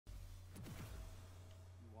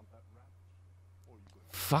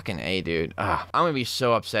Fucking A, dude. Ugh. I'm gonna be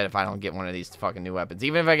so upset if I don't get one of these fucking new weapons.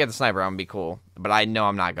 Even if I get the sniper, I'm gonna be cool. But I know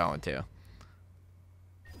I'm not going to.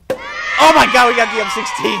 Oh my god, we got the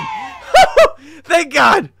M16. Thank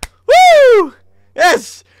God. Woo!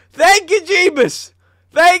 Yes. Thank you, Jeebus.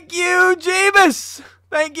 Thank you, Jeebus.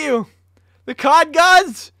 Thank you. The COD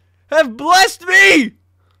gods have blessed me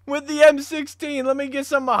with the M16. Let me get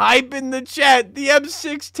some hype in the chat. The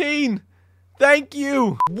M16. Thank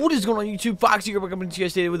you. What is going on YouTube? Foxy Grandpa coming to you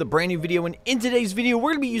guys today with a brand new video, and in today's video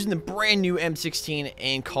we're going to be using the brand new M16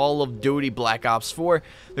 in Call of Duty Black Ops 4.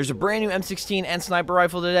 There's a brand new M16 and sniper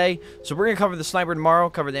rifle today, so we're going to cover the sniper tomorrow,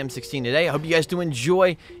 cover the M16 today. I hope you guys do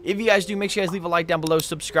enjoy. If you guys do, make sure you guys leave a like down below,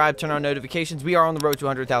 subscribe, turn on notifications. We are on the road to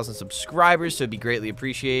 100,000 subscribers, so it'd be greatly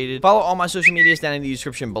appreciated. Follow all my social medias down in the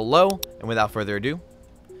description below, and without further ado,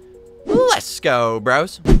 let's go,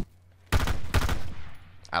 bros.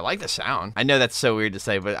 I like the sound. I know that's so weird to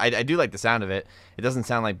say, but I do like the sound of it. It doesn't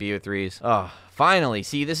sound like BO3s. Oh, finally.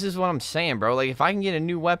 See, this is what I'm saying, bro. Like, if I can get a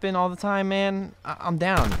new weapon all the time, man, I'm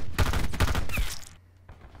down.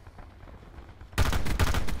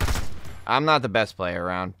 I'm not the best player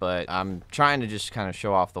around, but I'm trying to just kind of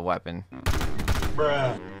show off the weapon.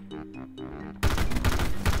 Bruh.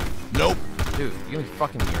 Nope. Dude, you're gonna be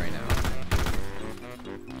fucking me right now.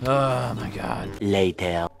 Oh, my God.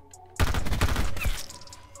 Later.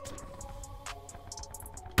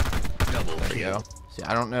 There we go. See,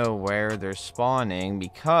 I don't know where they're spawning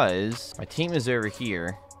because my team is over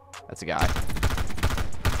here. That's a guy.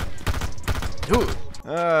 Dude.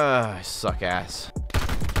 I suck ass.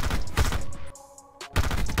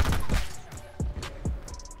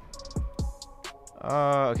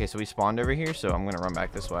 Okay, so we spawned over here, so I'm gonna run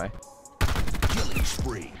back this way. Killing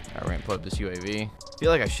spree. Alright, we're gonna put up this UAV. I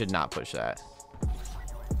feel like I should not push that.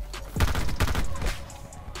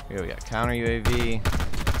 Here we got counter UAV.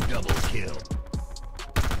 Double kill.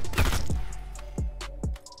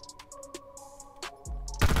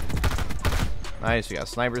 Nice, we got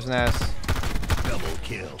sniper's nest. Double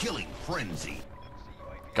kill. Killing frenzy.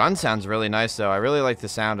 Gun sounds really nice though. I really like the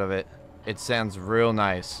sound of it. It sounds real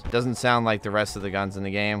nice. It doesn't sound like the rest of the guns in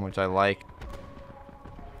the game, which I like.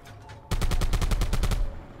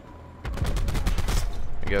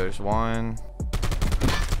 There we go, there's one.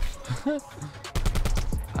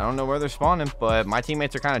 I don't know where they're spawning, but my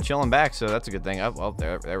teammates are kind of chilling back, so that's a good thing. Oh, well,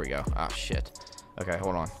 there we go. Oh, shit. Okay,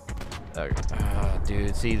 hold on.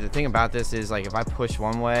 Dude, see, the thing about this is, like, if I push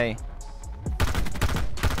one way...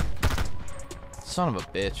 Son of a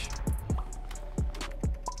bitch.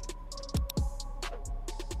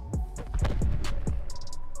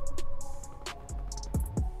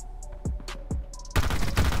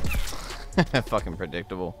 Fucking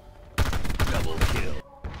predictable. Double kill.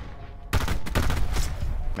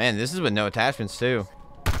 Man, this is with no attachments, too.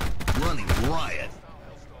 Running riot.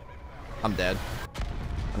 I'm dead.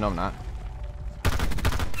 Oh, no, I'm not.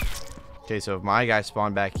 Okay, so if my guy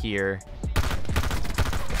spawned back here...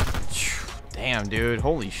 Damn, dude.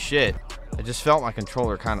 Holy shit. I just felt my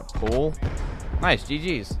controller kind of pull. Nice,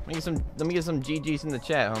 GG's. Let me get some GG's in the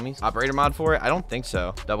chat, homies. Operator mod for it? I don't think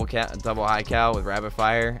so. Double high cal with rapid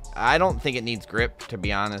fire. I don't think it needs grip, to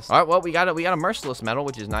be honest. All right, well, we got a merciless medal,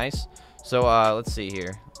 which is nice. So, let's see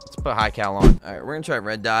here. Let's put high cal on. All right, we're gonna try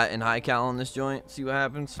red dot and high cal on this joint. See what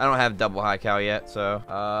happens. I don't have double high cal yet, so.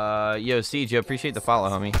 Yo, Siege, appreciate the follow,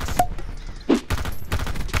 homie.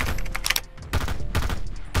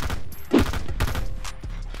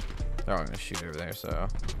 They're all gonna shoot over there, so.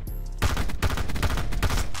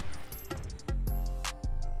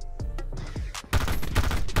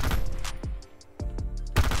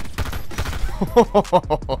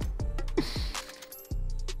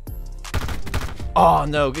 Oh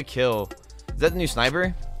no, good kill. Is that the new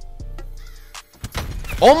sniper?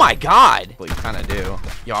 Oh my god! Well, you kind of do.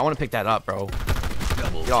 Yo, I want to pick that up, bro.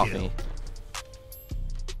 Double Get off kill. me.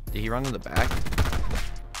 Did he run to the back?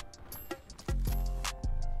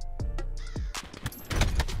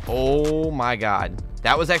 Oh my god.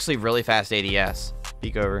 That was actually really fast ADS.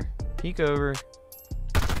 Peek over. Peek over.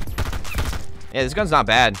 Yeah, this gun's not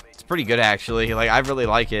bad. It's pretty good, actually. Like, I really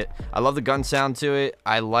like it. I love the gun sound to it.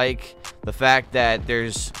 I like the fact that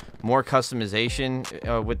there's more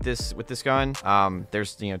customization with this gun.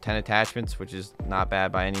 There's, you know, 10 attachments, which is not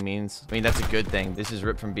bad by any means. I mean, that's a good thing. This is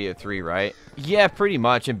ripped from BO3, right? Yeah, pretty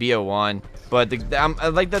much, in BO1. But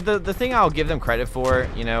the thing I'll give them credit for,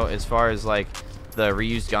 you know, as far as like the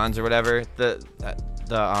reused guns or whatever,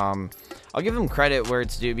 I'll give them credit where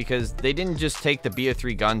it's due, because they didn't just take the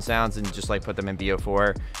BO3 gun sounds and just like put them in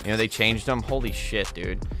BO4. You know, they changed them. Holy shit,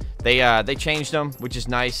 dude. They changed them, which is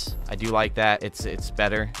nice. I do like that. It's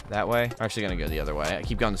better that way. I'm actually gonna go the other way. I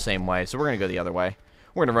keep going the same way, so we're gonna go the other way.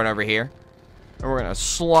 We're gonna run over here. And we're gonna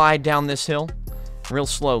slide down this hill real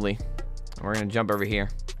slowly. And we're gonna jump over here.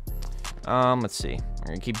 Let's see. We're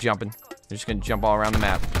gonna keep jumping. We're just gonna jump all around the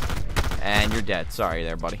map. And you're dead. Sorry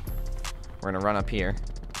there, buddy. We're gonna run up here.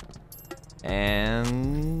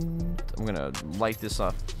 And I'm gonna light this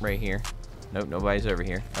up right here. Nope, nobody's over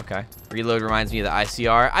here. Okay. Reload reminds me of the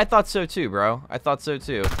ICR. I thought so too, bro. I thought so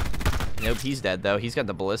too. Nope, he's dead though. He's got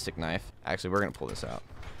the ballistic knife. Actually, we're gonna pull this out.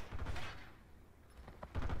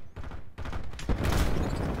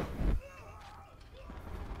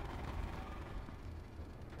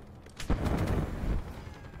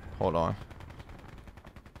 Hold on.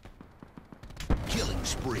 Killing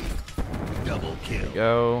spree. Double kill. There we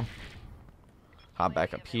go. Hop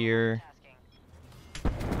back up here.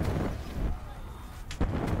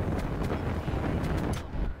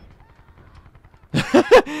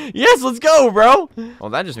 Yes, let's go, bro. Well,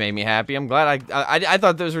 that just made me happy. I'm glad I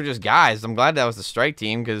thought those were just guys. I'm glad that was the strike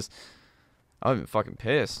team because I would have been fucking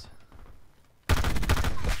pissed. There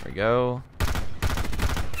we go.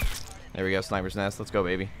 There we go, sniper's nest. Let's go,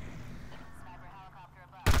 baby.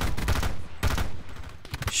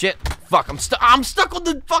 Shit. Fuck, I'm stuck on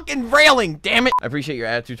the fucking railing, damn it. I appreciate your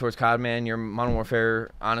attitude towards COD, man. Your Modern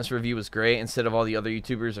Warfare honest review was great. Instead of all the other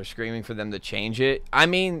YouTubers are screaming for them to change it. I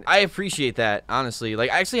mean, I appreciate that, honestly.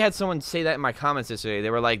 Like, I actually had someone say that in my comments yesterday. They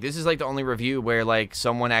were like, this is like the only review where like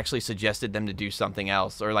someone actually suggested them to do something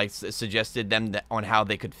else or like suggested them on how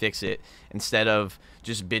they could fix it instead of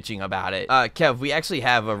just bitching about it. Kev, we actually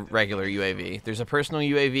have a regular UAV. There's a personal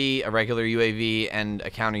UAV, a regular UAV, and a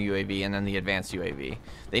counter UAV, and then the advanced UAV.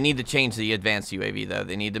 They need to change the advanced UAV, though.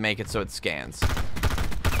 They need to make it so it scans.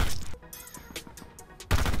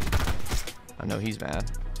 I know he's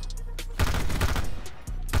mad.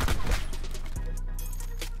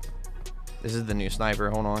 This is the new sniper.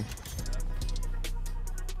 Hold on.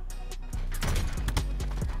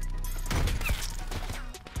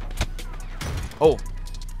 Oh.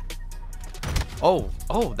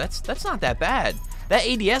 Oh, that's not that bad. That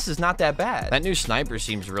ADS is not that bad. That new sniper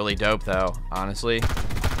seems really dope, though, honestly.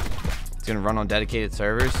 It's gonna run on dedicated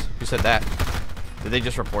servers. Who said that? Did they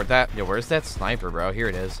just report that? Yo, where's that sniper, bro? Here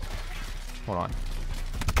it is. Hold on.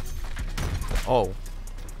 Oh.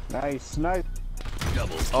 Nice, nice.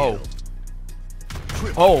 Double kill. Oh.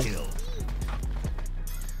 Triple kill.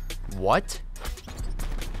 What?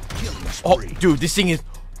 Killing Oh, spree. dude, this thing is...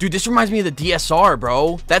 Dude, this reminds me of the DSR,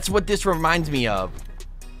 bro. That's what this reminds me of.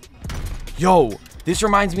 Yo, this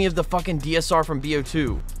reminds me of the fucking DSR from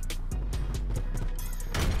BO2.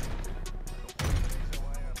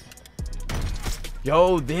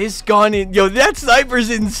 Yo, this gun is... Yo, that sniper's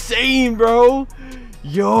insane, bro.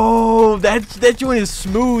 Yo, that joint is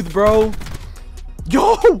smooth, bro.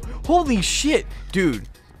 Yo, holy shit. Dude,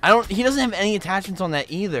 he doesn't have any attachments on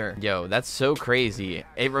that either. Yo, that's so crazy.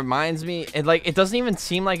 It reminds me... It doesn't even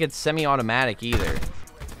seem like it's semi-automatic either.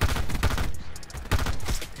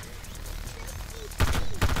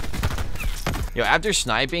 Yo, after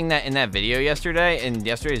sniping that in that video yesterday, in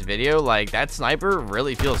yesterday's video, like, that sniper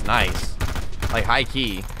really feels nice. Like, high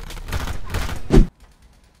key.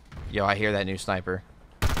 Yo, I hear that new sniper.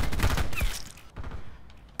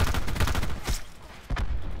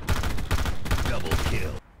 Double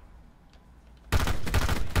kill.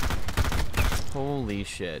 Holy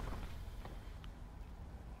shit.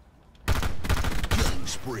 Killing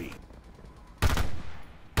spree.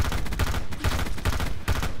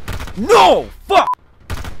 No! Fuck!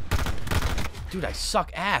 Dude, I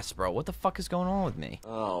suck ass, bro. What the fuck is going on with me?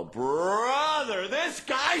 Oh, brother, this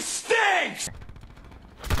guy stinks!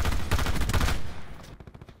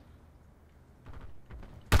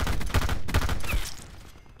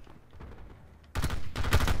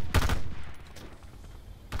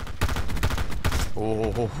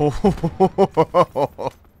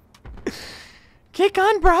 Oh. Kick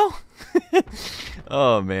on, bro.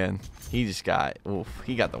 Oh, man. He just got, oof,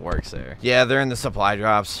 he got the works there. Yeah, they're in the supply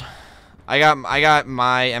drops. I got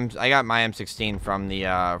my M16 from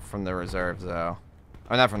the reserves though.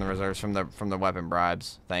 Oh, not from the reserves, from the weapon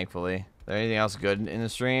bribes, thankfully. Is there anything else good in the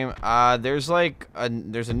stream? There's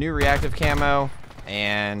a new reactive camo,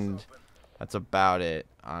 and that's about it,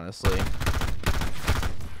 honestly.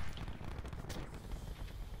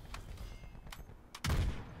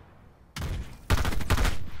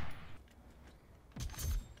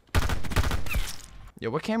 Yo,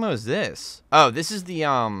 what camo is this? Oh, this is the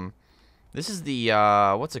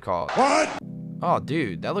what's it called? What? Oh,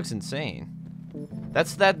 dude, that looks insane.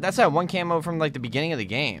 That's that one camo from like the beginning of the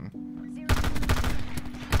game.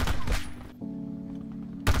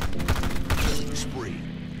 Killing spree.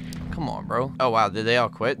 Come on, bro. Oh wow, did they all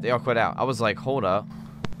quit? They all quit out. I was like, hold up.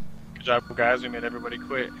 Good job, guys. We made everybody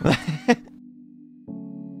quit.